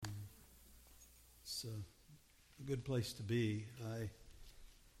It's a good place to be.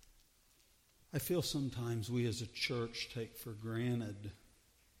 I feel sometimes we as a church take for granted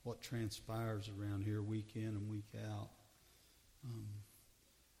what transpires around here week in and week out.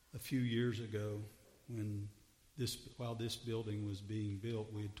 A few years ago, while this building was being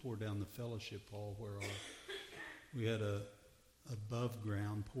built, we had tore down the fellowship hall where we had a above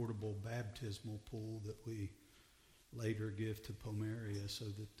ground portable baptismal pool that we later give to Pomeria so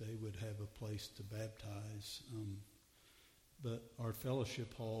that they would have a place to baptize. But our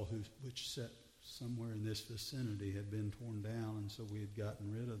fellowship hall, which sat somewhere in this vicinity, had been torn down, and so we had gotten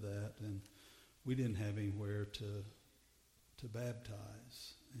rid of that, and we didn't have anywhere to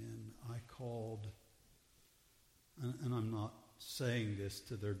baptize. And I called, and I'm not saying this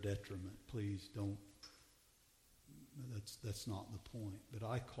to their detriment. Please don't. That's not the point. But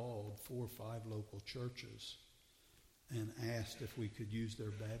I called 4 or 5 local churches and asked if we could use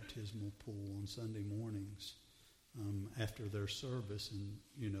their baptismal pool on Sunday mornings after their service. And,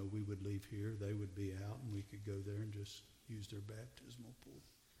 we would leave here, they would be out, and we could go there and just use their baptismal pool.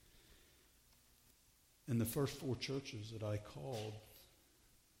 And the first 4 churches that I called,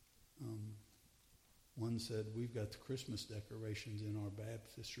 one said, we've got the Christmas decorations in our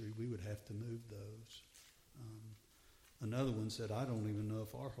baptistry. We would have to move those. Another one said, I don't even know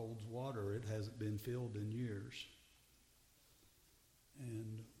if our holds water. It hasn't been filled in years.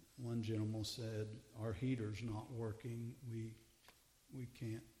 And one gentleman said, our heater's not working. We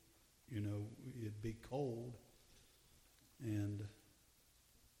can't, it'd be cold. And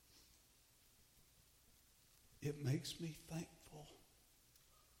it makes me thankful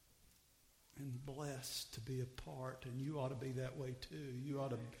and blessed to be a part, and you ought to be that way too. You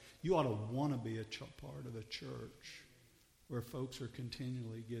ought to want to be a part of a church where folks are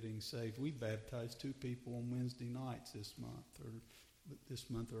continually getting saved. We baptized 2 people on Wednesday nights this month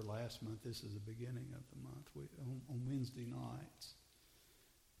or last month. This is the beginning of the month. On Wednesday nights,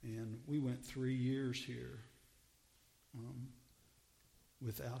 and we went 3 years here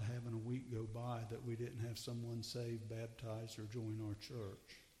without having a week go by that we didn't have someone saved, baptized, or join our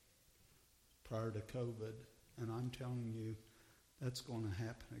church prior to COVID. And I'm telling you, that's going to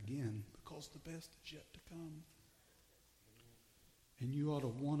happen again because the best is yet to come. And you ought to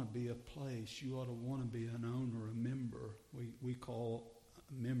want to be a place. You ought to want to be an owner, a member. We call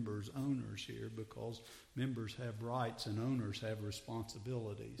members owners here because members have rights and owners have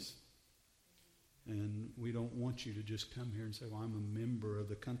responsibilities. And we don't want you to just come here and say, well, I'm a member of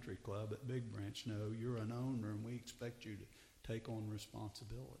the country club at Big Branch. No, you're an owner, and we expect you to take on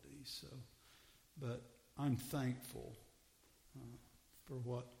responsibilities. But I'm thankful for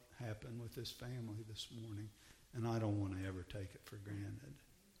what happened with this family this morning. And I don't want to ever take it for granted.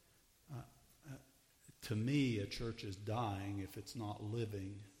 To me, a church is dying if it's not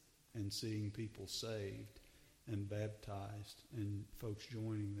living and seeing people saved and baptized and folks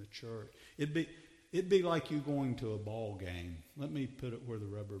joining the church. It'd be like you going to a ball game. Let me put it where the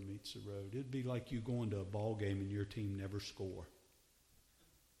rubber meets the road. It'd be like you going to a ball game and your team never score.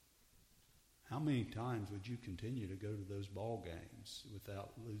 How many times would you continue to go to those ball games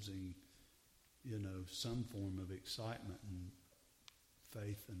without losing some form of excitement and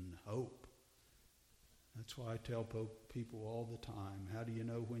faith and hope? That's why I tell people all the time, how do you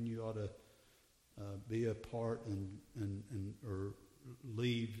know when you ought to be a part or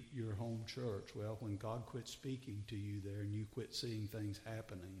leave your home church? Well, when God quits speaking to you there and you quit seeing things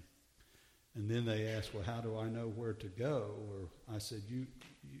happening. And then they ask, well, how do I know where to go? Or I said, you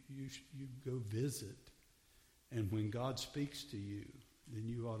go visit. And when God speaks to you, then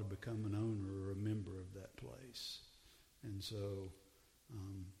you ought to become an owner or a member of that place. And so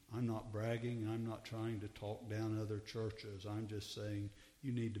I'm not bragging. I'm not trying to talk down other churches. I'm just saying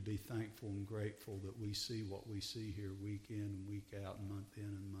you need to be thankful and grateful that we see what we see here week in and week out, month in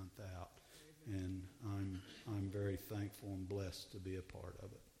and month out. And I'm very thankful and blessed to be a part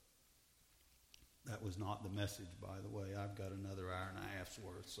of it. That was not the message, by the way. I've got another hour and a half's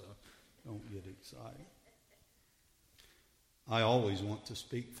worth, so don't get excited. I always want to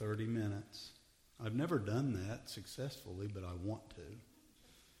speak 30 minutes. I've never done that successfully, but I want to.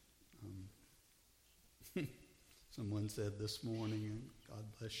 Someone said this morning, and God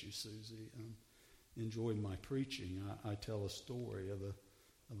bless you, Susie, enjoyed my preaching. I tell a story of a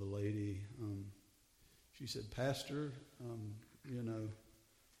lady. She said, Pastor,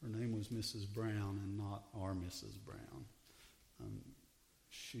 her name was Mrs. Brown and not our Mrs. Brown.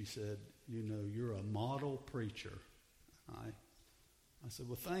 She said, you're a model preacher. I said,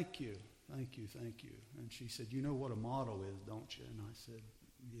 well, thank you. And she said, you know what a model is, don't you? And I said,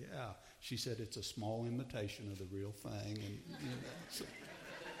 yeah. She said, it's a small imitation of the real thing. And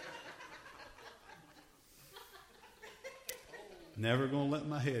Never going to let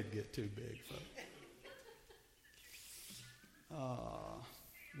my head get too big, folks.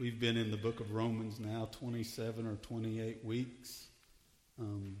 We've been in the book of Romans now 27 or 28 weeks,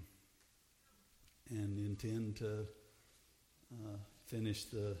 and intend to finish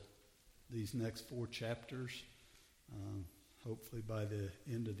these next 4 chapters, hopefully by the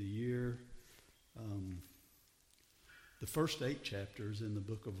end of the year. The first 8 chapters in the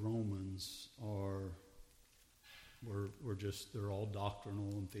book of Romans they're all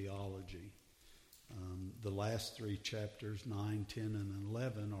doctrinal and theology. The last 3 chapters, 9, 10, and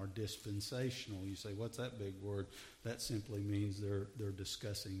 11, are dispensational. You say, what's that big word? That simply means they're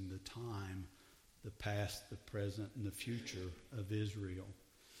discussing the time, the past, the present, and the future of Israel.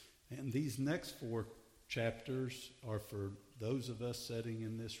 And these next 4 chapters are for those of us sitting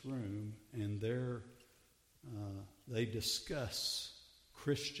in this room, and they discuss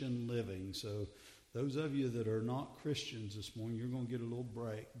Christian living. So those of you that are not Christians this morning, you're going to get a little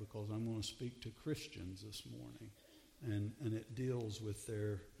break, because I'm going to speak to Christians this morning. And it deals with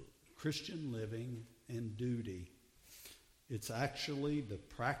their Christian living and duty. It's actually the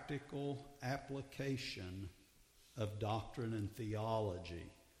practical application of doctrine and theology.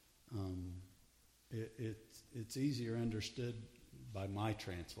 It's easier understood by my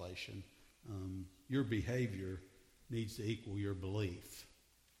translation. Your behavior needs to equal your belief.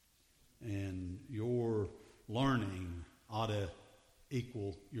 And your learning ought to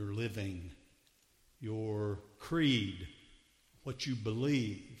equal your living. Your creed, what you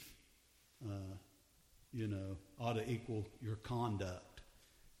believe, ought to equal your conduct.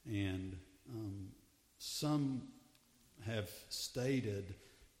 And some have stated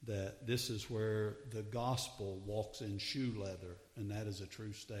that this is where the gospel walks in shoe leather, and that is a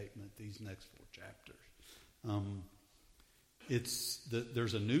true statement, these next 4 chapters.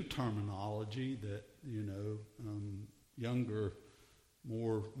 There's a new terminology that, younger,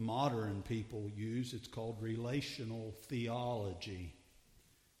 more modern people use. It's called relational theology.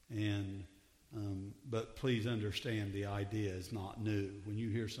 But please understand, the idea is not new. When you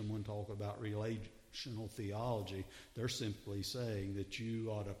hear someone talk about relational theology, they're simply saying that you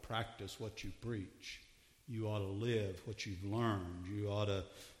ought to practice what you preach. You ought to live what you've learned. You ought to,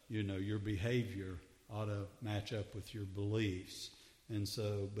 your behavior ought to match up with your beliefs. And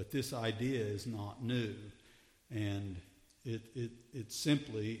so, but this idea is not new. And it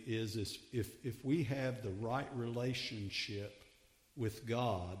simply is if we have the right relationship with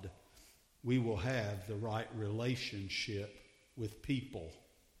God, we will have the right relationship with people.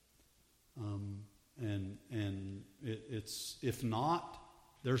 It's if not,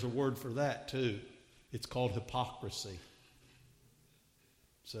 there's a word for that too. It's called hypocrisy.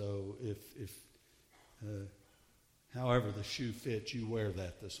 So if however the shoe fits, you wear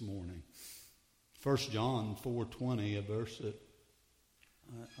that this morning. 1 John 4:20, a verse that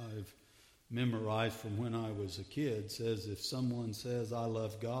I've memorized from when I was a kid, says, if someone says, I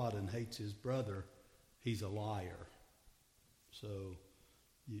love God, and hates his brother, he's a liar. So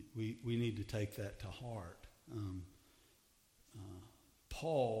we need to take that to heart.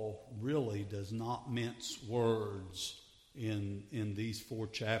 Paul really does not mince words in these 4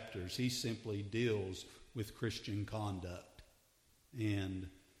 chapters. He simply deals with Christian conduct. And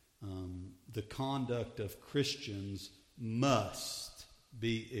the conduct of Christians must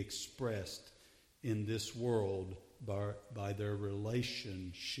be expressed in this world by their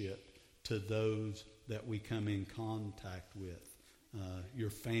relationship to those that we come in contact with.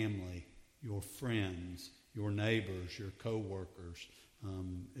 Your family, your friends, your neighbors, your co-workers.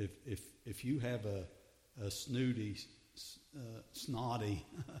 If you have a snooty, snotty,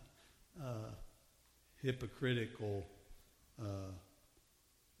 hypocritical,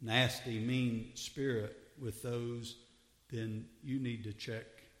 nasty, mean spirit with those, then you need to check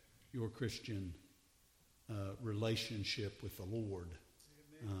your Christian relationship with the Lord.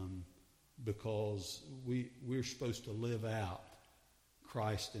 Because we're supposed to live out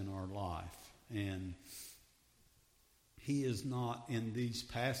Christ in our life. And he is not in these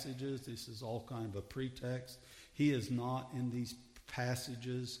passages, this is all kind of a pretext, he is not in these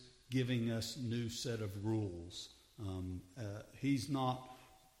passages giving us new set of rules. He's not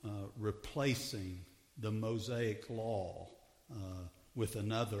replacing the Mosaic law with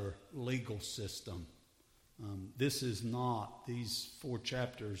another legal system. These 4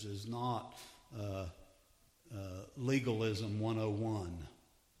 chapters is not legalism 101.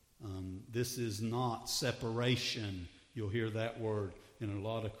 This is not separation. You'll hear that word in a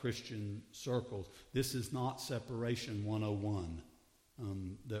lot of Christian circles. This is not separation 101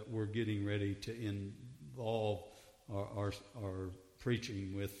 that we're getting ready to involve our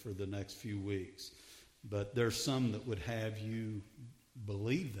preaching with for the next few weeks. But there's some that would have you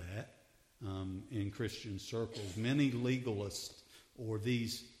believe that in Christian circles. Many legalists or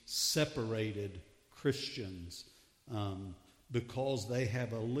these separated Christians, because they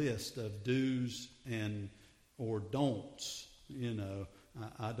have a list of do's and or don'ts.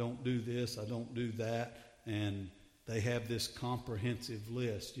 I don't do this, I don't do that, and they have this comprehensive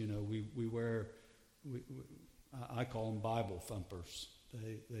list. I call them Bible thumpers.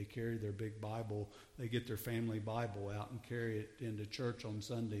 They carry their big Bible. They get their family Bible out and carry it into church on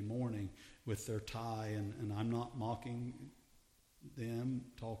Sunday morning with their tie. And I'm not mocking them,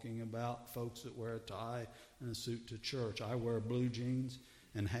 talking about folks that wear a tie and a suit to church. I wear blue jeans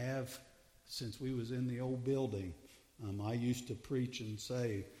and have since we was in the old building. I used to preach and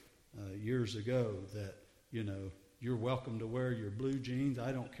say years ago that, you're welcome to wear your blue jeans.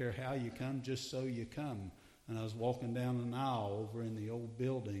 I don't care how you come, just so you come. And I was walking down an aisle over in the old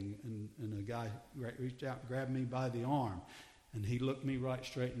building, and a guy reached out and grabbed me by the arm. And he looked me right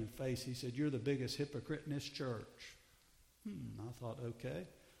straight in the face. He said, "You're the biggest hypocrite in this church." I thought, okay.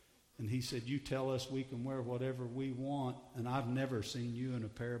 And he said, "You tell us we can wear whatever we want, and I've never seen you in a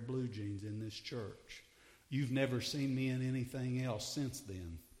pair of blue jeans in this church. You've never seen me in anything else since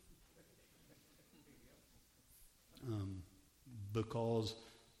then." Because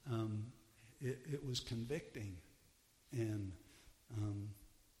it was convicting, and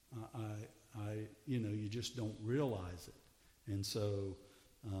you just don't realize it. And so,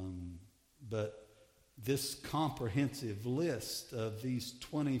 but this comprehensive list of these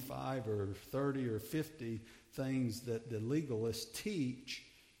 25 or 30 or 50 things that the legalists teach,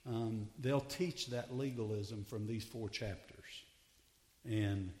 they'll teach that legalism from these 4 chapters.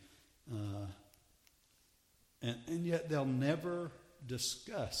 And yet they'll never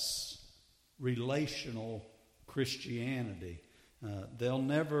discuss relational Christianity. They'll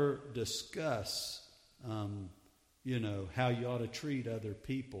never discuss, how you ought to treat other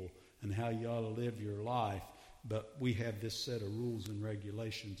people and how you ought to live your life. But we have this set of rules and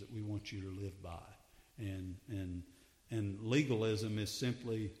regulations that we want you to live by. And legalism is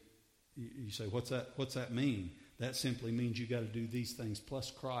simply, you say, what's that mean? That simply means you got to do these things plus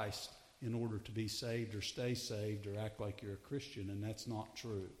Christ in order to be saved or stay saved or act like you're a Christian, and that's not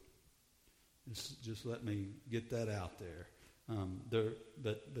true. Just let me get that out there.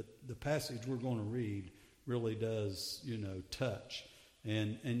 But the passage we're going to read really does, touch.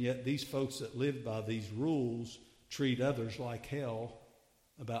 And yet these folks that live by these rules treat others like hell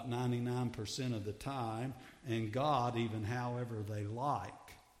about 99% of the time, and God even however they like.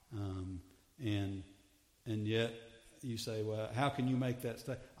 And yet you say, well, how can you make that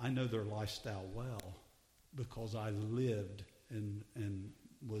stay? I know their lifestyle well because I lived and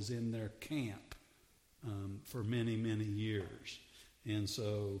was in their camp for many, many years. And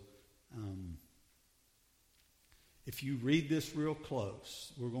so if you read this real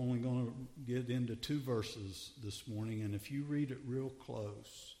close, we're only going to get into 2 verses this morning, and if you read it real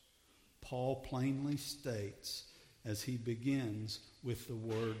close, Paul plainly states as he begins with the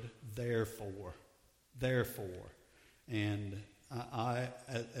word therefore. Therefore. And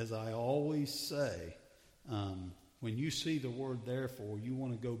as I always say, when you see the word therefore, you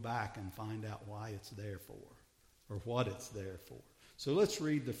want to go back and find out why it's there for or what it's there for. So let's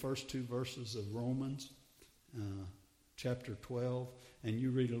read the first 2 verses of Romans chapter 12, and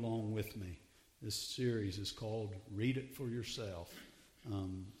you read along with me. This series is called Read It For Yourself.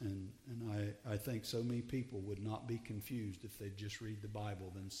 And I think so many people would not be confused if they'd just read the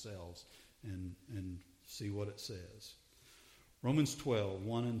Bible themselves and see what it says. Romans 12,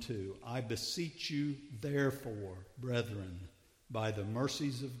 1 and 2. I beseech you, therefore, brethren, by the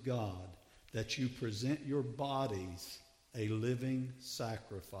mercies of God, that you present your bodies a living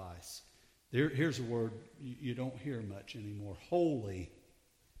sacrifice. Here's a word you don't hear much anymore. Holy,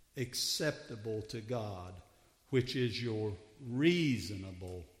 acceptable to God, which is your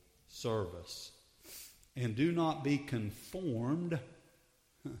reasonable service. And do not be conformed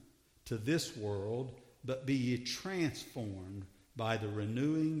to this world, but be ye transformed by the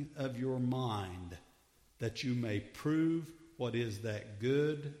renewing of your mind, that you may prove what is that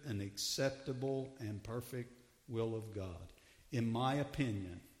good and acceptable and perfect will of God. In my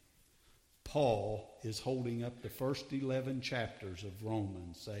opinion, Paul is holding up the first 11 chapters of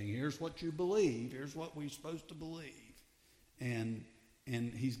Romans, saying, here's what you believe, here's what we're supposed to believe. And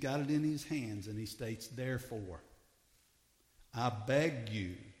he's got it in his hands, and he states, therefore, I beg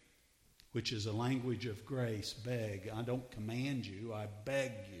you, which is a language of grace, beg. I don't command you, I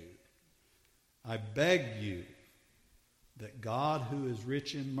beg you. I beg you that God, who is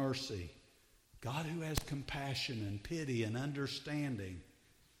rich in mercy, God who has compassion and pity and understanding,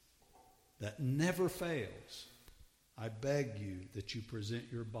 that never fails, I beg you that you present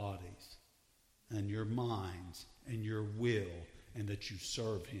your bodies and your minds and your will and that you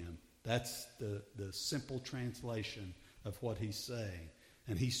serve him. That's the simple translation of what he's saying.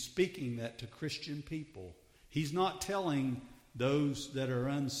 And he's speaking that to Christian people. He's not telling those that are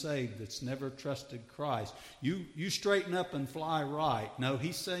unsaved, that's never trusted Christ, you straighten up and fly right. No,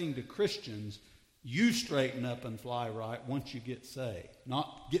 he's saying to Christians, you straighten up and fly right once you get saved.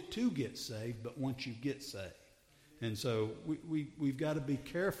 Not get saved, but once you get saved. And so we've got to be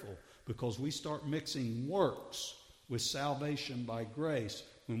careful, because we start mixing works with salvation by grace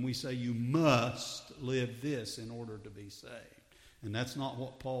when we say you must live this in order to be saved. And that's not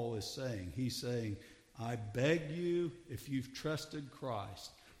what Paul is saying. He's saying, I beg you, if you've trusted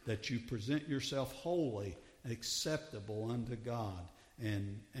Christ, that you present yourself holy, acceptable unto God,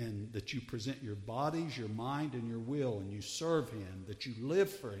 and that you present your bodies, your mind, and your will, and you serve him, that you live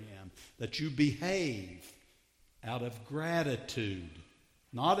for him, that you behave out of gratitude,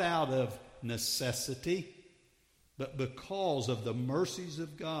 not out of necessity, but because of the mercies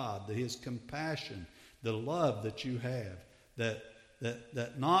of God, his compassion, the love that you have, that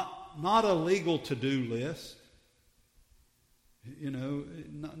not a legal to-do list, it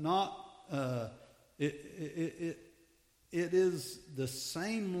is the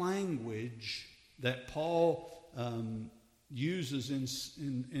same language that Paul uses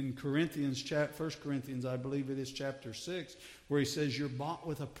in Corinthians, 1 Corinthians, I believe it is chapter 6, where he says you're bought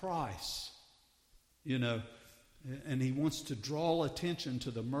with a price, and he wants to draw attention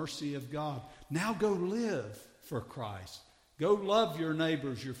to the mercy of God. Now go live for Christ. Go love your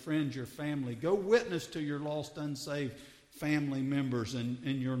neighbors, your friends, your family. Go witness to your lost, unsaved family members and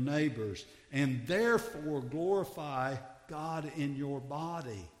your neighbors. And therefore glorify God in your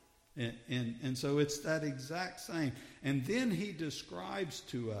body. And so it's that exact same. And then he describes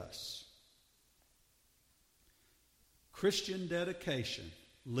to us Christian dedication,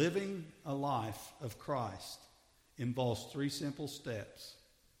 living a life of Christ, involves 3 simple steps.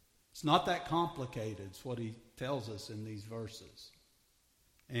 It's not that complicated. It's what he tells us in these verses.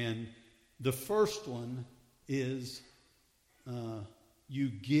 And the first one is you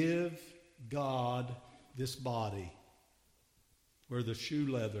give God this body where the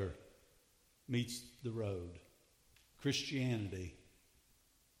shoe leather meets the road. Christianity.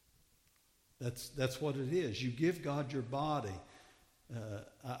 That's what it is. You give God your body.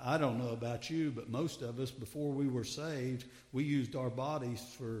 I don't know about you, but most of us, before we were saved, we used our bodies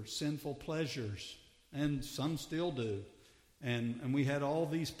for sinful pleasures, and some still do. And we had all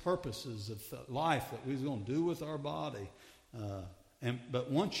these purposes of life that we was going to do with our body. But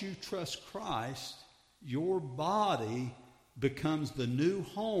once you trust Christ, your body becomes the new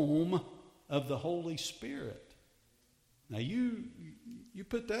home of the Holy Spirit. Now you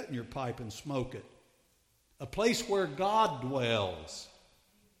put that in your pipe and smoke it. A place where God dwells.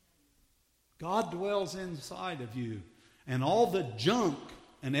 God dwells inside of you. And all the junk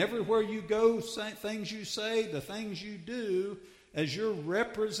and everywhere you go, things you say, the things you do, as you're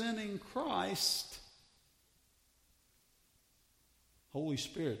representing Christ, Holy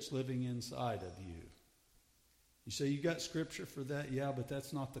Spirit's living inside of you. You say, you got scripture for that? Yeah, but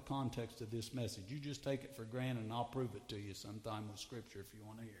that's not the context of this message. You just take it for granted and I'll prove it to you sometime with scripture if you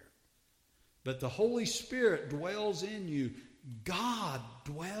want to hear it. But the Holy Spirit dwells in you. God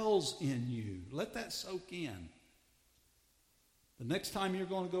dwells in you. Let that soak in. The next time you're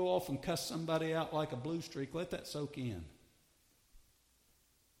going to go off and cuss somebody out like a blue streak, let that soak in.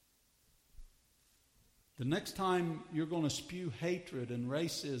 The next time you're going to spew hatred and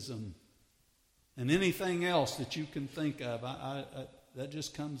racism and anything else that you can think of, that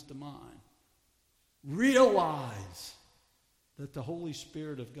just comes to mind. Realize that the Holy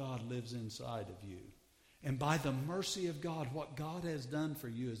Spirit of God lives inside of you. And by the mercy of God, what God has done for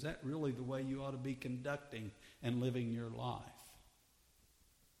you, is that really the way you ought to be conducting and living your life?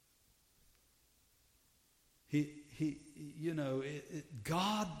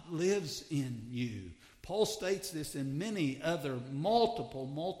 God lives in you. Paul states this in many other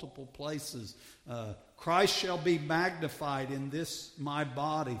multiple places. Christ shall be magnified in this my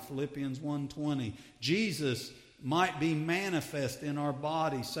body, Philippians 1:20. Jesus might be manifest in our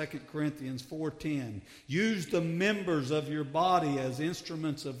body, 2 Corinthians 4:10. Use the members of your body as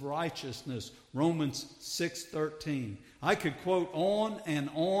instruments of righteousness, Romans 6:13. I could quote on and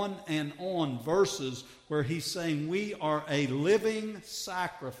on and on verses where he's saying we are a living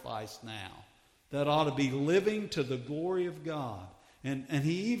sacrifice now that ought to be living to the glory of God. And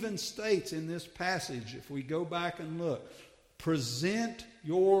he even states in this passage, if we go back and look, present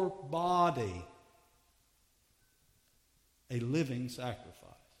your body a living sacrifice.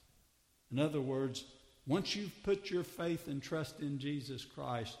 In other words, once you've put your faith and trust in Jesus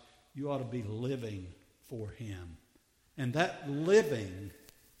Christ, you ought to be living for Him. And that living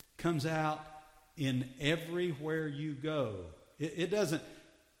comes out in everywhere you go. It doesn't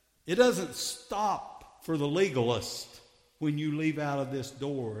stop for the legalist when you leave out of this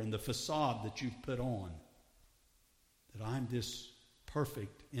door and the facade that you've put on. That I'm this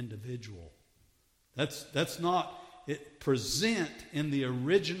perfect individual. That's not it. Present in the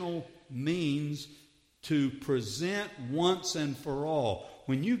original means to present once and for all.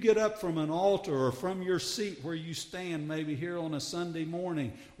 When you get up from an altar or from your seat where you stand, maybe here on a Sunday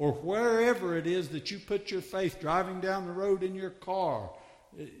morning, or wherever it is that you put your faith, driving down the road in your car,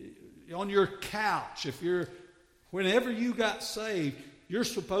 on your couch, whenever you got saved, you're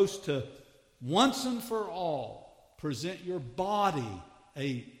supposed to once and for all present your body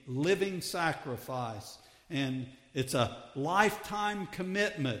a living sacrifice. And it's a lifetime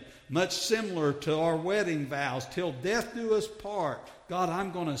commitment, much similar to our wedding vows. Till death do us part. God,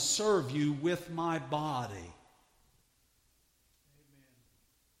 I'm going to serve you with my body. Amen.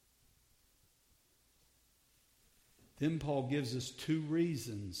 Then Paul gives us two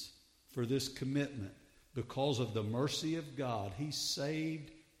reasons for this commitment. Because of the mercy of God, He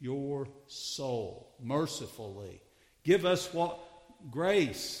saved your soul mercifully. Give us what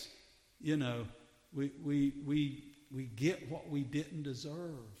grace, we get what we didn't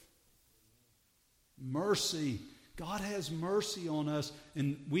deserve. Mercy. God has mercy on us,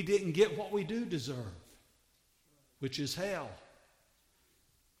 and we didn't get what we do deserve, which is hell.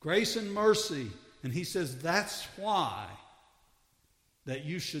 Grace and mercy. And He says that's why that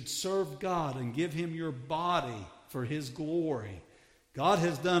you should serve God and give Him your body for His glory. God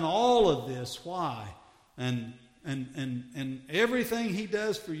has done all of this. Why? And everything He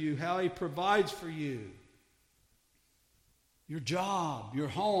does for you, how He provides for you. Your job, your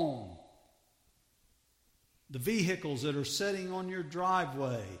home, the vehicles that are sitting on your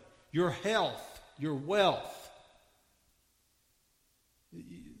driveway, your health, your wealth.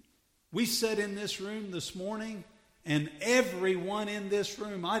 We sat in this room this morning, and everyone in this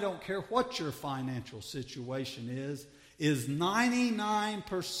room, I don't care what your financial situation is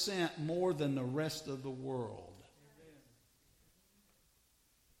 99% more than the rest of the world.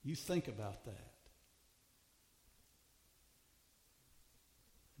 You think about that.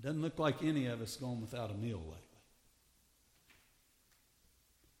 It doesn't look like any of us going without a meal lately.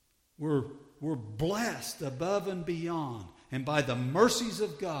 We're blessed above and beyond. And by the mercies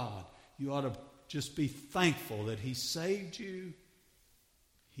of God, you ought to just be thankful that He saved you.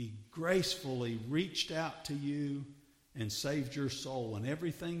 He gracefully reached out to you and saved your soul. And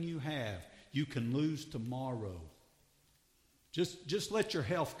everything you have, you can lose tomorrow. Just let your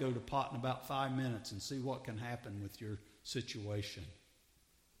health go to pot in about 5 minutes and see what can happen with your situation.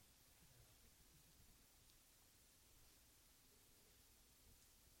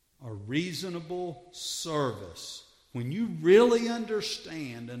 A reasonable service. When you really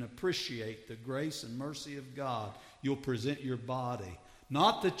understand and appreciate the grace and mercy of God, you'll present your body.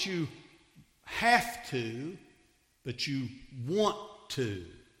 Not that you have to, but you want to.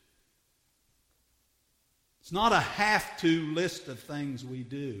 It's not a have-to list of things we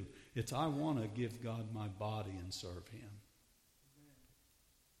do. It's I want to give God my body and serve Him.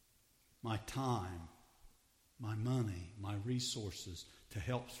 My time, my money, my resources to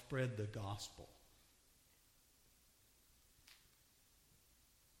help spread the gospel.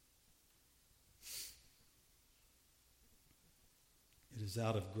 It is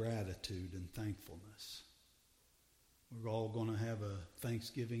out of gratitude and thankfulness. We're all going to have a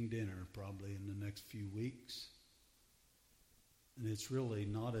Thanksgiving dinner probably in the next few weeks. And it's really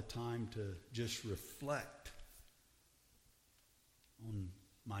not a time to just reflect on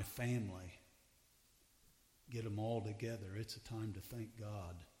my family, get them all together. It's a time to thank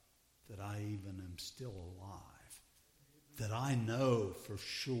God that I even am still alive, that I know for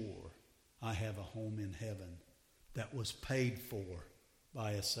sure I have a home in heaven that was paid for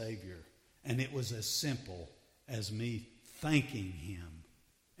by a Savior. And it was as simple as me thanking Him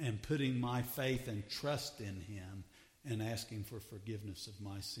and putting my faith and trust in Him and asking for forgiveness of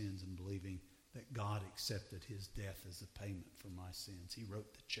my sins and believing that God accepted His death as a payment for my sins. He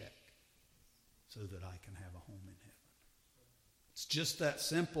wrote the check so that I can have a home in heaven. It's just that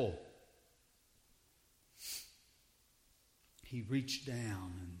simple. He reached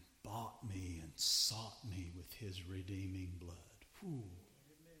down and bought me and sought me with His redeeming blood.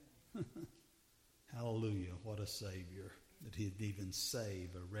 Hallelujah, what a Savior, that He'd even save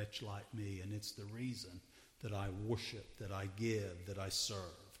a wretch like me. And it's the reason that I worship, that I give, that I serve.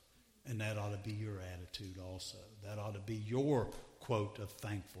 And that ought to be your attitude also. That ought to be your quote of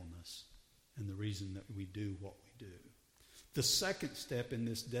thankfulness. and the reason that we do what we do. The second step in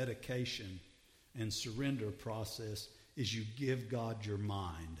this dedication and surrender process is you give God your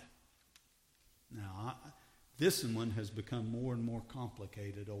mind. Now, this one has become more and more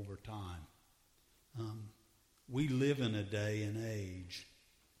complicated over time. We live in a day and age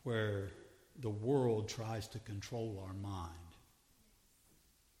where the world tries to control our mind.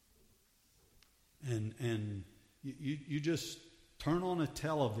 And you just turn on a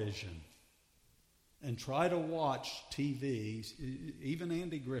television and try to watch TV, even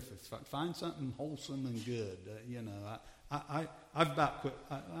Andy Griffith. Find something wholesome and good. I've about quit.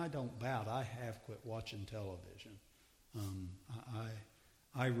 I have quit watching television.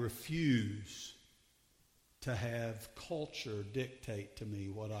 I refuse to have culture dictate to me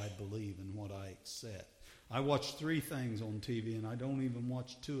what I believe and what I accept. I watch 3 things on TV, and I don't even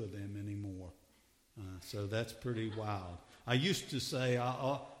watch 2 of them anymore. So that's pretty wild. I used to say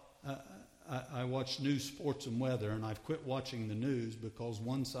I watch news, sports, and weather, and I've quit watching the news because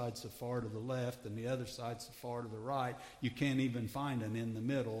one side's so far to the left and the other side's so far to the right, you can't even find an in the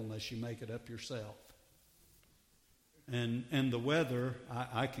middle unless you make it up yourself. And the weather,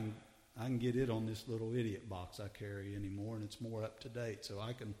 I can get it on this little idiot box I carry anymore, and it's more up to date. So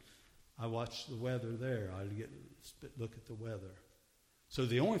I watch the weather there. I look at the weather. So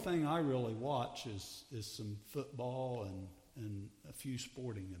the only thing I really watch is some football and a few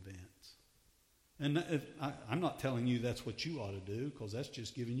sporting events. And I'm not telling you that's what you ought to do, because that's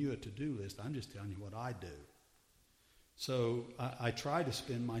just giving you a to-do list. I'm just telling you what I do. So I try to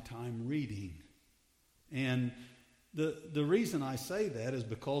spend my time reading. And the reason I say that is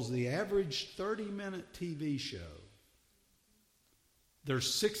because the average 30-minute TV show,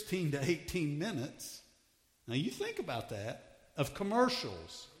 there's 16 to 18 minutes. Now you think about that, of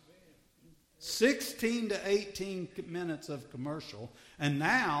commercials. 16 to 18 minutes of commercial. And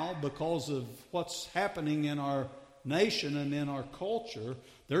now, because of what's happening in our nation and in our culture,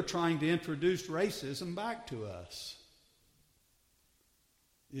 they're trying to introduce racism back to us.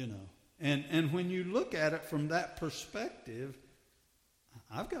 And when you look at it from that perspective,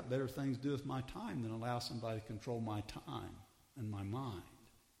 I've got better things to do with my time than allow somebody to control my time and my mind.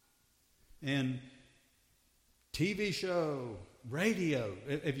 And TV show, radio.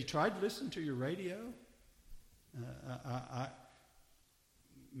 Have you tried to listen to your radio?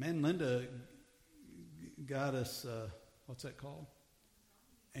 Linda got us, what's that called?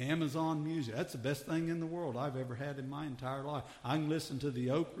 Amazon Music. That's the best thing in the world I've ever had in my entire life. I can listen to the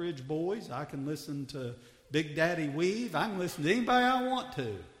Oak Ridge Boys. I can listen to Big Daddy Weave. I can listen to anybody I want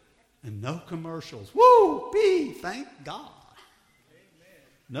to. And no commercials. Woo-pee! Thank God.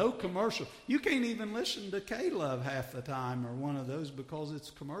 No commercial. You can't even listen to K-Love half the time or one of those because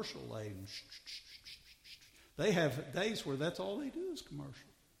it's commercial laden. They have days where that's all they do is commercial.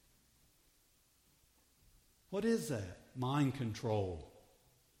 What is that? Mind control.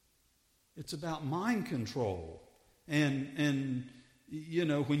 It's about mind control. And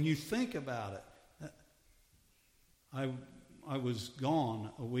when you think about it, I was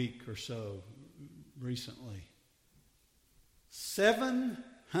gone a week or so recently.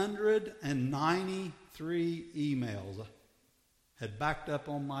 793 emails had backed up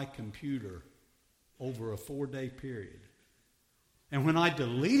on my computer over a 4-day period. And when I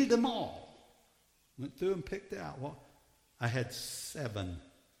deleted them all, went through and picked out, I had 7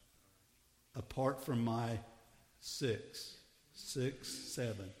 apart from my 6,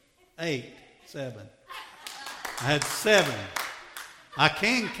 7, 8, 7. I had 7. I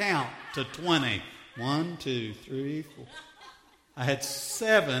can count to 20. 1, 2, 3, 4. I had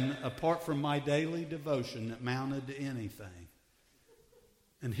 7 apart from my daily devotion that mounted to anything.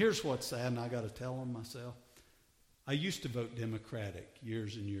 And here's what's sad, and I got to tell them myself. I used to vote Democratic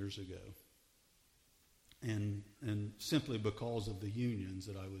years and years ago. And simply because of the unions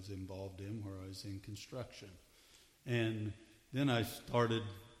that I was involved in where I was in construction. And then I started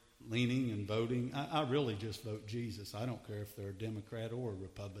leaning and voting. I really just vote Jesus. I don't care if they're a Democrat or a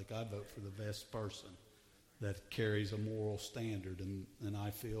Republican. I vote for the best person that carries a moral standard and I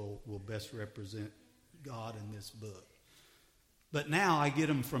feel will best represent God in this book. But now I get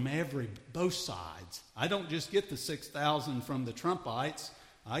them from both sides. I don't just get the 6,000 from the Trumpites.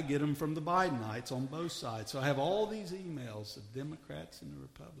 I get them from the Bidenites on both sides. So I have all these emails of Democrats and the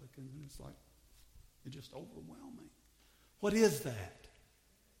Republicans, and it's like, it's just overwhelming. What is that?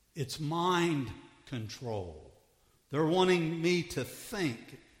 It's mind control. They're wanting me to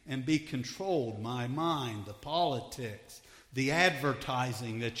think and be controlled, my mind, the politics, the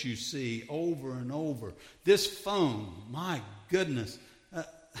advertising that you see over and over. This phone, my goodness.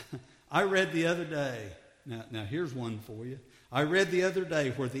 I read the other day, now here's one for you. I read the other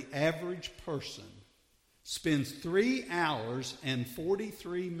day where the average person spends 3 hours and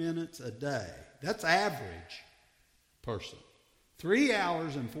 43 minutes a day. That's average person. 3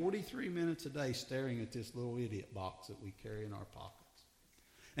 hours and 43 minutes a day staring at this little idiot box that we carry in our pockets.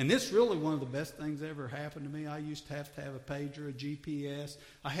 And this is really one of the best things that ever happened to me. I used to have a pager, a GPS.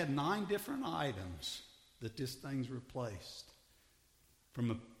 I had 9 different items that this thing's replaced. From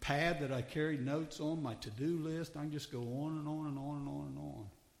a pad that I carried notes on, my to-do list, I can just go on and on and on and on and on.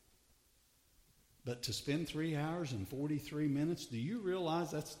 But to spend 3 hours and 43 minutes, do you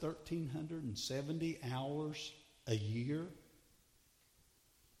realize that's 1,370 hours a year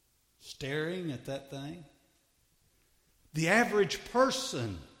staring at that thing? The average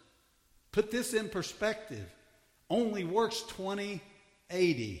person, put this in perspective, only works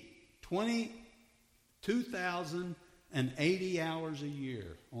 2,080 hours a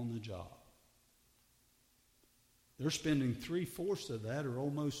year on the job. They're spending 3/4 of that, or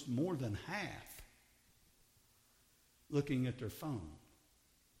almost more than half, looking at their phone.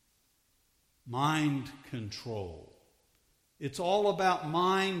 Mind control. It's all about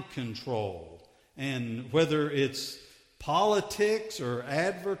mind control. And whether it's politics or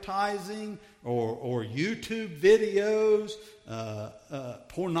advertising or YouTube videos,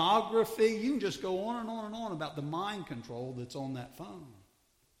 pornography, you can just go on and on and on about the mind control that's on that phone.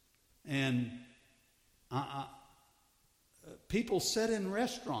 And people sit in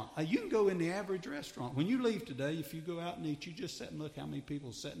restaurants. You can go in the average restaurant. When you leave today, if you go out and eat, you just sit and look how many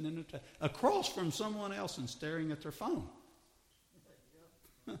people are sitting in across from someone else and staring at their phone.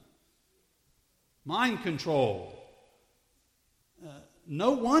 Mind control.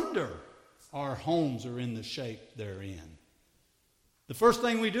 No wonder our homes are in the shape they're in. The first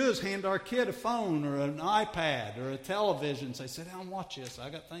thing we do is hand our kid a phone or an iPad or a television and say, sit down and watch this. I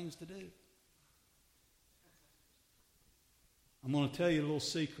got things to do. I'm going to tell you a little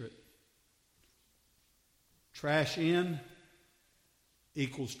secret. Trash in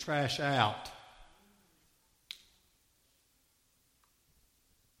equals trash out.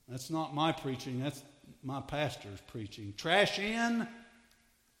 That's not my preaching. That's my pastor's preaching. Trash in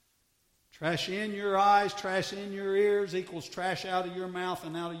your eyes, trash in your ears equals trash out of your mouth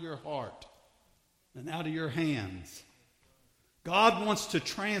and out of your heart and out of your hands. God wants to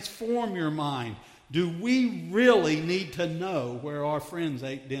transform your mind. Do we really need to know where our friends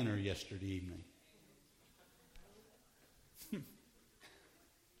ate dinner yesterday evening?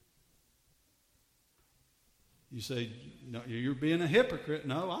 You say, no, you're being a hypocrite.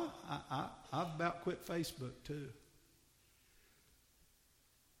 No, I've about quit Facebook too.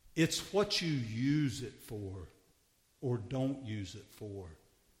 It's what you use it for or don't use it for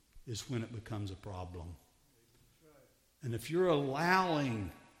is when it becomes a problem. And if you're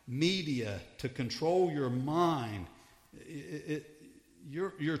allowing media to control your mind,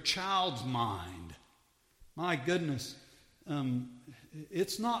 your child's mind, my goodness,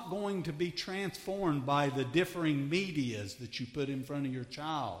 it's not going to be transformed by the differing medias that you put in front of your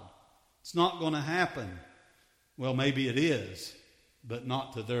child. It's not going to happen. Well, maybe it is, but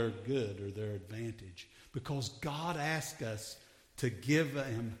not to their good or their advantage. Because God asked us to give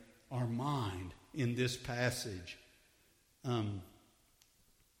them our mind in this passage.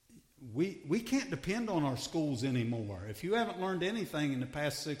 We can't depend on our schools anymore. If you haven't learned anything in the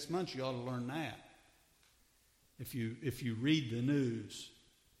past 6 months, you ought to learn that. If you read the news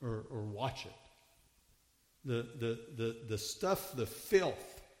or watch it. The stuff, the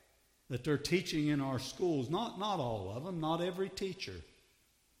filth that they're teaching in our schools, not all of them, not every teacher.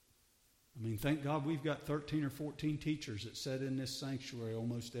 I mean, thank God we've got 13 or 14 teachers that sit in this sanctuary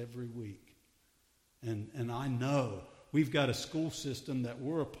almost every week. And I know we've got a school system that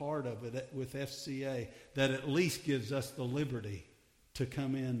we're a part of it with FCA that at least gives us the liberty to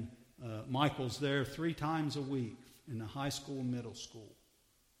come in. Michael's there 3 times a week in the high school and middle school.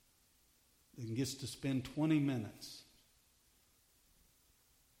 And gets to spend 20 minutes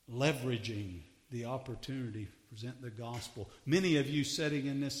leveraging the opportunity to present the gospel. Many of you sitting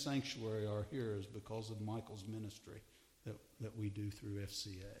in this sanctuary are here because of Michael's ministry that we do through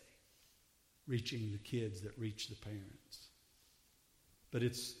FCA, reaching the kids that reach the parents. But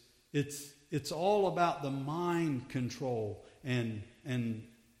it's all about the mind control, and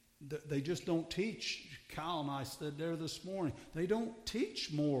they just don't teach. Kyle and I stood there this morning. They don't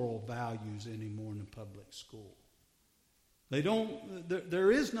teach moral values anymore in the public school. They don't.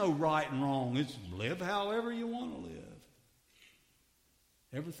 There is no right and wrong. It's live however you want to live.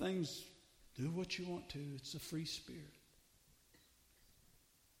 Everything's do what you want to. It's a free spirit.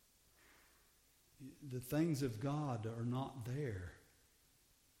 The things of God are not there.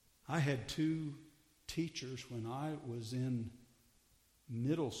 I had 2 teachers when I was in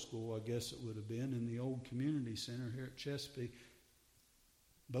middle school, I guess it would have been, in the old community center here at Chesapeake.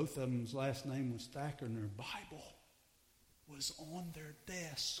 Both of them's last name was Thacker, and their Bible was on their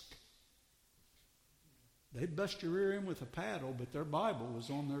desk. They'd bust your rear end with a paddle, but their Bible was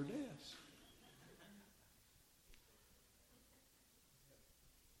on their desk.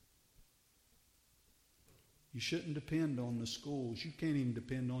 You shouldn't depend on the schools. You can't even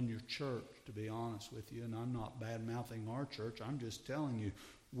depend on your church, to be honest with you. And I'm not bad-mouthing our church. I'm just telling you,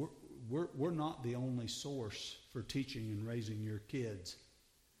 we're not the only source for teaching and raising your kids.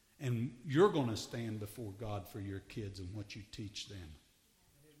 And you're going to stand before God for your kids and what you teach them.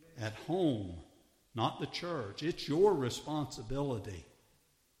 At home, not the church. It's your responsibility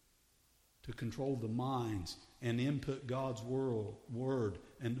to control the minds and input God's word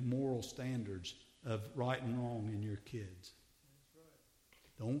and the moral standards of right and wrong in your kids.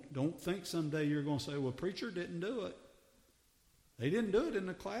 Don't think someday you're going to say, well, preacher didn't do it. They didn't do it in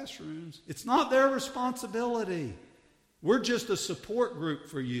the classrooms. It's not their responsibility. We're just a support group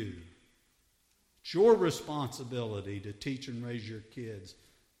for you. It's your responsibility to teach and raise your kids.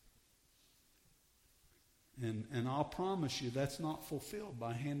 And I'll promise you that's not fulfilled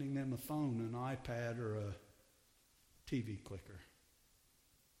by handing them a phone, an iPad, or a TV clicker.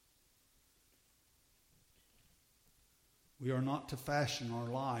 We are not to fashion our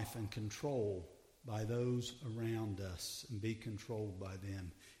life and control by those around us and be controlled by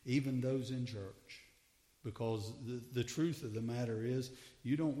them, even those in church. Because the truth of the matter is,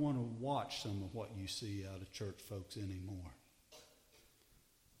 you don't want to watch some of what you see out of church folks anymore.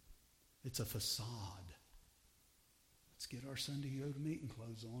 It's a facade. Let's get our Sunday go-to-meeting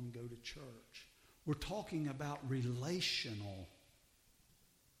clothes on and go to church. We're talking about relational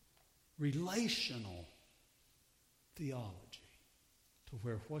theology, to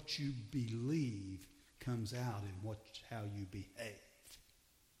where what you believe comes out in how you behave.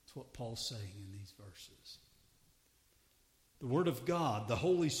 That's what Paul's saying in these verses. The Word of God, the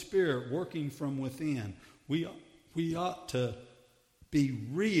Holy Spirit working from within. We ought to be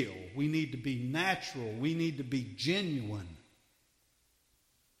real. We need to be natural. We need to be genuine.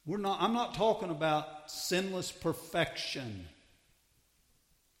 I'm not talking about sinless perfection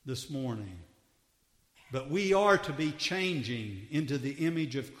this morning. But we are to be changing into the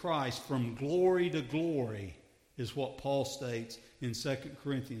image of Christ from glory to glory, is what Paul states in 2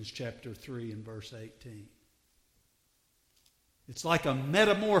 Corinthians chapter 3 and verse 18. It's like a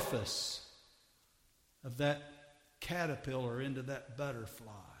metamorphosis of that caterpillar into that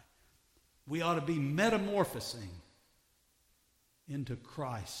butterfly. We ought to be metamorphosing into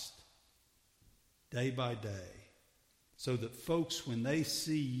Christ day by day, so that folks, when they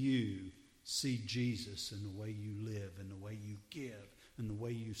see you, see Jesus in the way you live, and the way you give, and the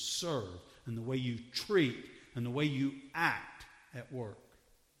way you serve, and the way you treat, and the way you act at work.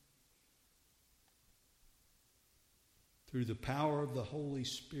 Through the power of the Holy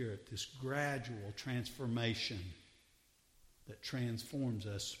Spirit, this gradual transformation that transforms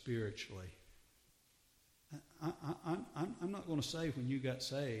us spiritually. I'm not going to say when you got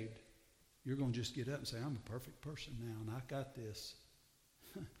saved, you're going to just get up and say, I'm a perfect person now, and I got this.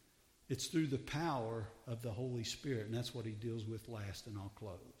 It's through the power of the Holy Spirit, and that's what he deals with last, and I'll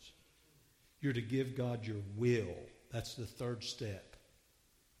close. You're to give God your will. That's the third step.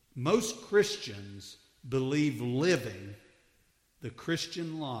 Most Christians believe living the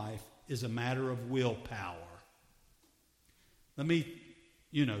Christian life is a matter of willpower.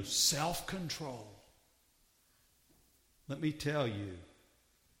 Self-control. Let me tell you,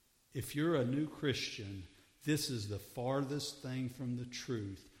 if you're a new Christian, this is the farthest thing from the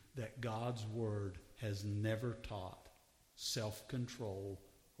truth that God's Word has never taught self-control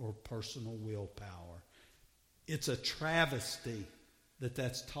or personal willpower. It's a travesty that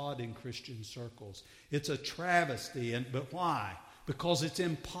that's taught in Christian circles. It's a travesty, but why? Because it's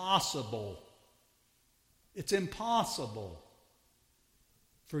impossible. It's impossible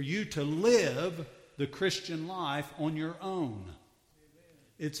for you to live the Christian life on your own.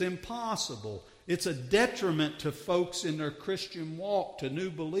 It's impossible. It's a detriment to folks in their Christian walk, to new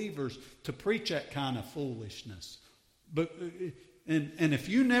believers, to preach that kind of foolishness. And if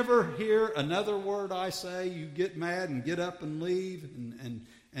you never hear another word I say, you get mad and get up and leave,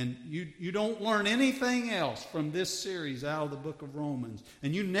 and you don't learn anything else from this series out of the book of Romans,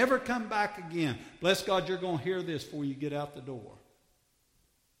 and you never come back again, bless God, you're going to hear this before you get out the door.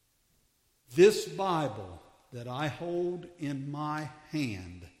 This Bible that I hold in my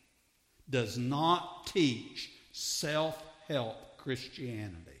hand does not teach self-help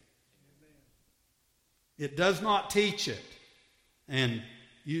Christianity. It does not teach it. And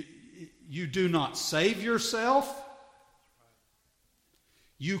you do not save yourself.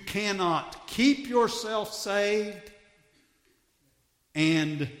 You cannot keep yourself saved.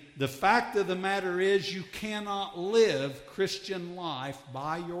 And the fact of the matter is, you cannot live Christian life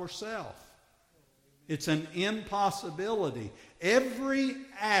by yourself. It's an impossibility. Every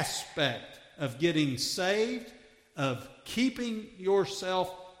aspect of getting saved, of keeping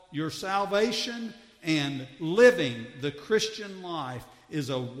yourself, your salvation, and living the Christian life is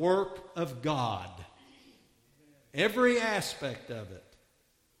a work of God. Every aspect of it.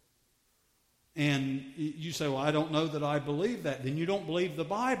 And you say, well, I don't know that I believe that. Then you don't believe the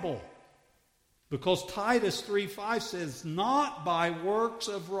Bible. Because Titus 3:5 says, not by works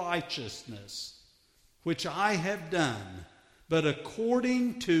of righteousness, which I have done, but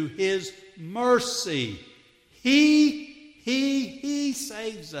according to His mercy, He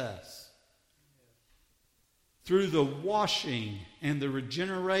saves us. Through the washing and the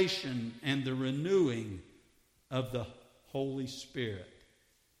regeneration and the renewing of the Holy Spirit.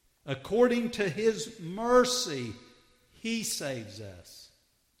 According to His mercy, He saves us.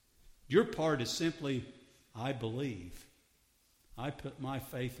 Your part is simply, I believe. I put my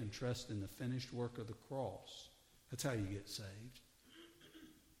faith and trust in the finished work of the cross. That's how you get saved.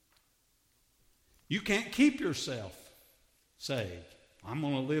 You can't keep yourself saved. I'm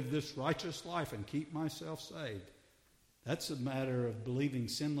going to live this righteous life and keep myself saved. That's a matter of believing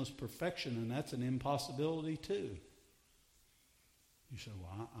sinless perfection, and that's an impossibility too. You say,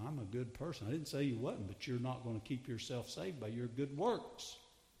 well, I'm a good person. I didn't say you wasn't, but you're not going to keep yourself saved by your good works.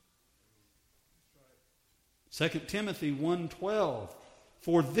 2 Timothy 1:12.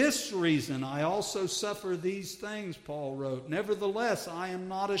 For this reason I also suffer these things, Paul wrote. Nevertheless, I am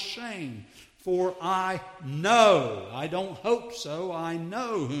not ashamed, for I know, I don't hope so, I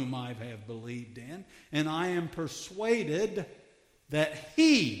know whom I have believed in, and I am persuaded that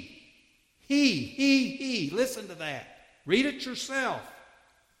He, listen to that. Read it yourself.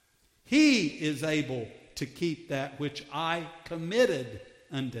 He is able to keep that which I committed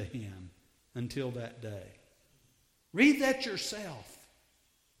unto Him until that day. Read that yourself.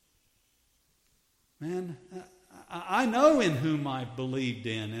 Man, I know in whom I believed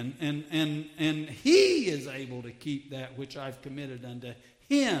in, and He is able to keep that which I've committed unto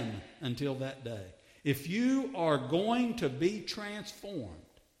Him until that day. If you are going to be transformed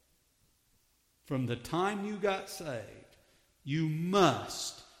from the time you got saved, you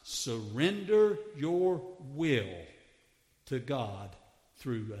must surrender your will to God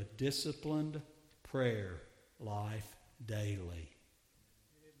through a disciplined prayer life daily.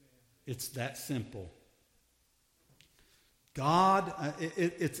 It's that simple. God,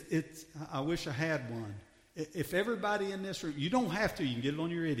 I wish I had one. If everybody in this room, you don't have to, you can get it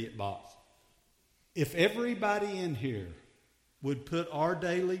on your idiot box. If everybody in here would put Our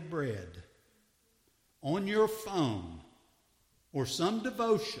Daily Bread on your phone or some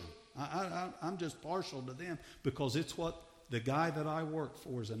devotion, I'm just partial to them because it's what the guy that I work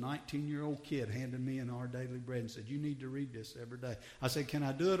for is a 19-year-old kid handed me an Our Daily Bread and said, you need to read this every day. I said, can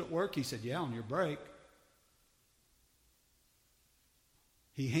I do it at work? He said, yeah, on your break.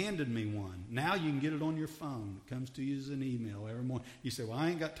 He handed me one. Now you can get it on your phone. It comes to you as an email every morning. You say, well, I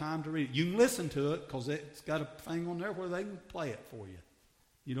ain't got time to read it. You can listen to it because it's got a thing on there where they can play it for you.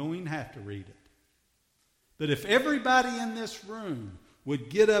 You don't even have to read it. But if everybody in this room would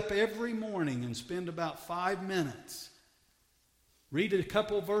get up every morning and spend about 5 minutes, read a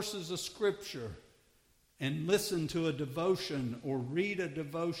couple verses of Scripture, and listen to a devotion or read a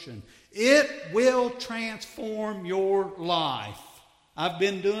devotion, it will transform your life. I've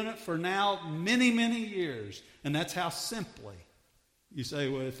been doing it for now many, many years, and that's how simply. You say,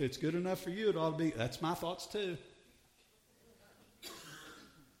 well, if it's good enough for you, it ought to be. That's my thoughts too.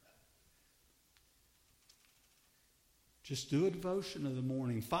 Just do a devotion of the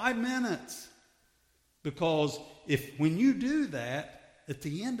morning, 5 minutes. Because when you do that, at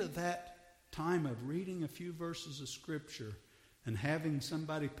the end of that time of reading a few verses of Scripture and having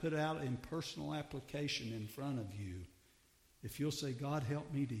somebody put out in personal application in front of you, if you'll say, God,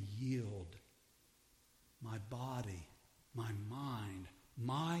 help me to yield my body, my mind,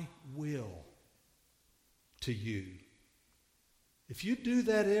 my will to you. If you do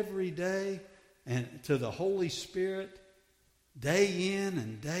that every day and to the Holy Spirit, day in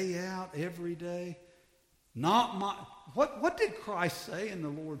and day out, every day, not my, what did Christ say in the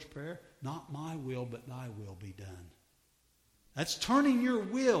Lord's Prayer? Not my will, but thy will be done. That's turning your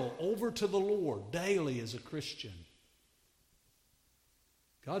will over to the Lord daily as a Christian.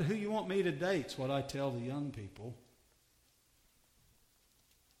 God, who you want me to date is what I tell the young people.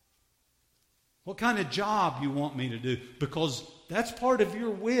 What kind of job you want me to do? Because that's part of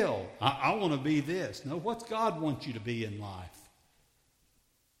your will. I want to be this. No, what God wants you to be in life?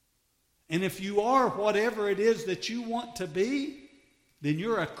 And if you are whatever it is that you want to be, then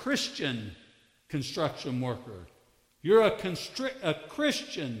you're a Christian construction worker. You're a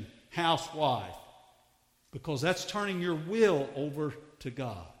Christian housewife, because that's turning your will over to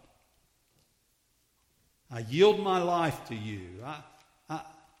God. I yield my life to you.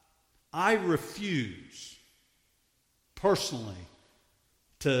 I refuse personally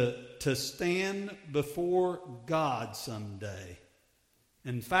to stand before God someday.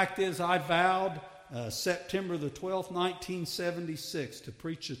 And the fact is, I vowed September the 12th, 1976, to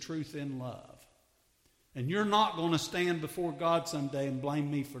preach the truth in love. And you're not going to stand before God someday and blame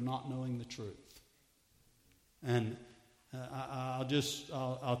me for not knowing the truth. And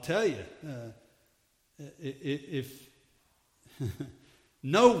I'll tell you, if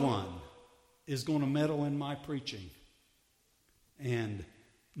no one is going to meddle in my preaching, and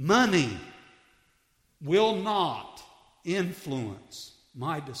money will not influence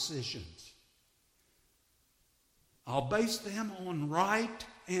my decisions. I'll base them on right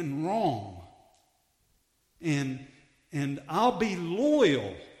and wrong. And I'll be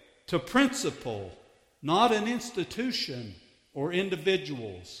loyal to principle, not an institution or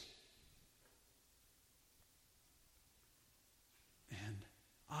individuals. And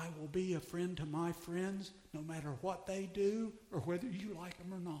I will be a friend to my friends no matter what they do or whether you like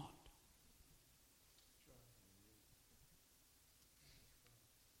them or not.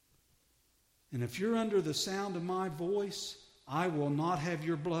 And if you're under the sound of my voice, I will not have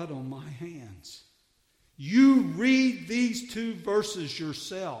your blood on my hands. You read these 2 verses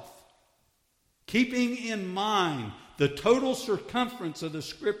yourself, keeping in mind the total circumference of the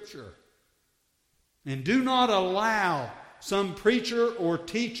Scripture. And do not allow some preacher or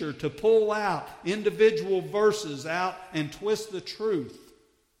teacher to pull out individual verses out and twist the truth.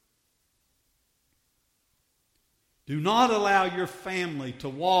 Do not allow your family to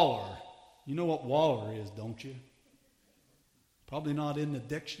waller. You know what waller is, don't you? Probably not in the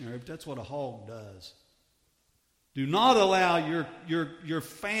dictionary, but that's what a hog does. Do not allow your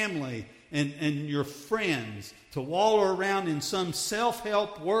family and your friends to waller around in some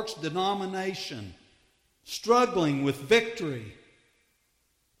self-help works denomination, struggling with victory,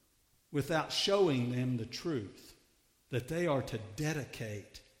 without showing them the truth that they are to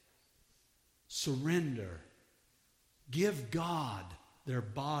dedicate, surrender, give God their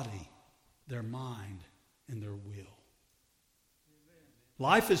body, their mind, and their will.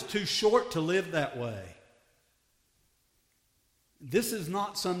 Life is too short to live that way. This is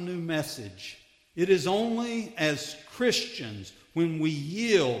not some new message. It is only as Christians, when we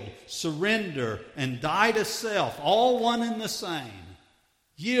yield, surrender, and die to self, all one and the same,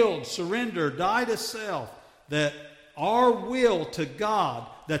 yield, surrender, die to self, that our will to God,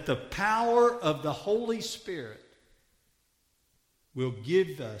 that the power of the Holy Spirit will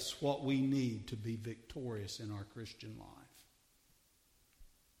give us what we need to be victorious in our Christian life.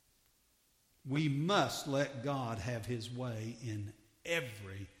 We must let God have His way in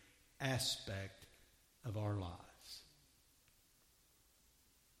every aspect of our lives.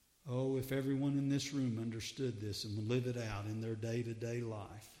 Oh, if everyone in this room understood this and would live it out in their day-to-day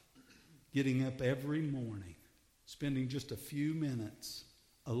life, getting up every morning, spending just a few minutes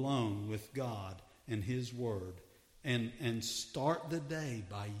alone with God and His Word, and start the day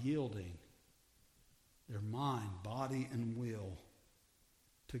by yielding their mind, body, and will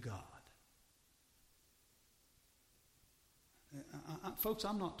to God. Folks,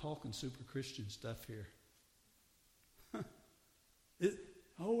 I'm not talking super Christian stuff here.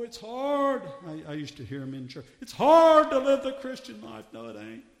 It's hard. I used to hear them in church. It's hard to live the Christian life. No, it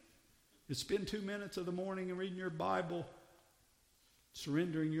ain't. It's spend 2 minutes of the morning and reading your Bible,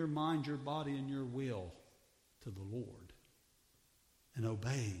 surrendering your mind, your body, and your will to the Lord, and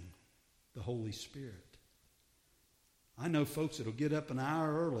obeying the Holy Spirit. I know folks that'll get up an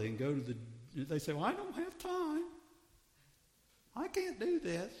hour early and go to they say, well, I don't have time. I can't do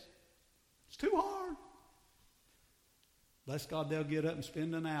this. It's too hard. Bless God, they'll get up and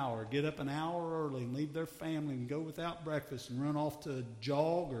spend an hour. Get up an hour early and leave their family and go without breakfast and run off to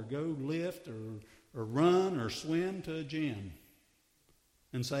jog or go lift or run or swim to a gym.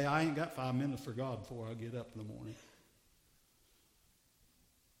 And say, I ain't got 5 minutes for God before I get up in the morning.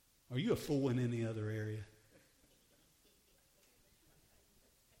 Are you a fool in any other area?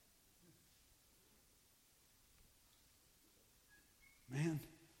 Man,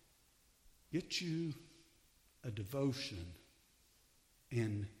 get you a devotion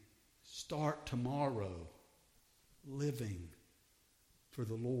and start tomorrow living for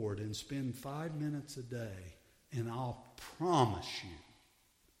the Lord and spend 5 minutes a day, and I'll promise you,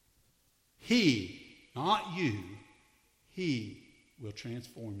 He, not you, He will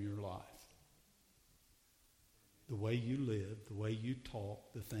transform your life. The way you live, the way you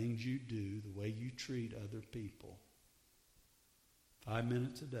talk, the things you do, the way you treat other people. 5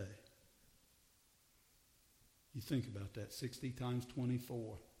 minutes a day. You think about that, 60 times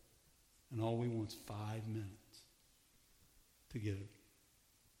 24. And all we want is 5 minutes to give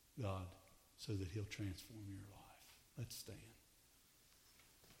God so that he'll transform your life. Let's stand.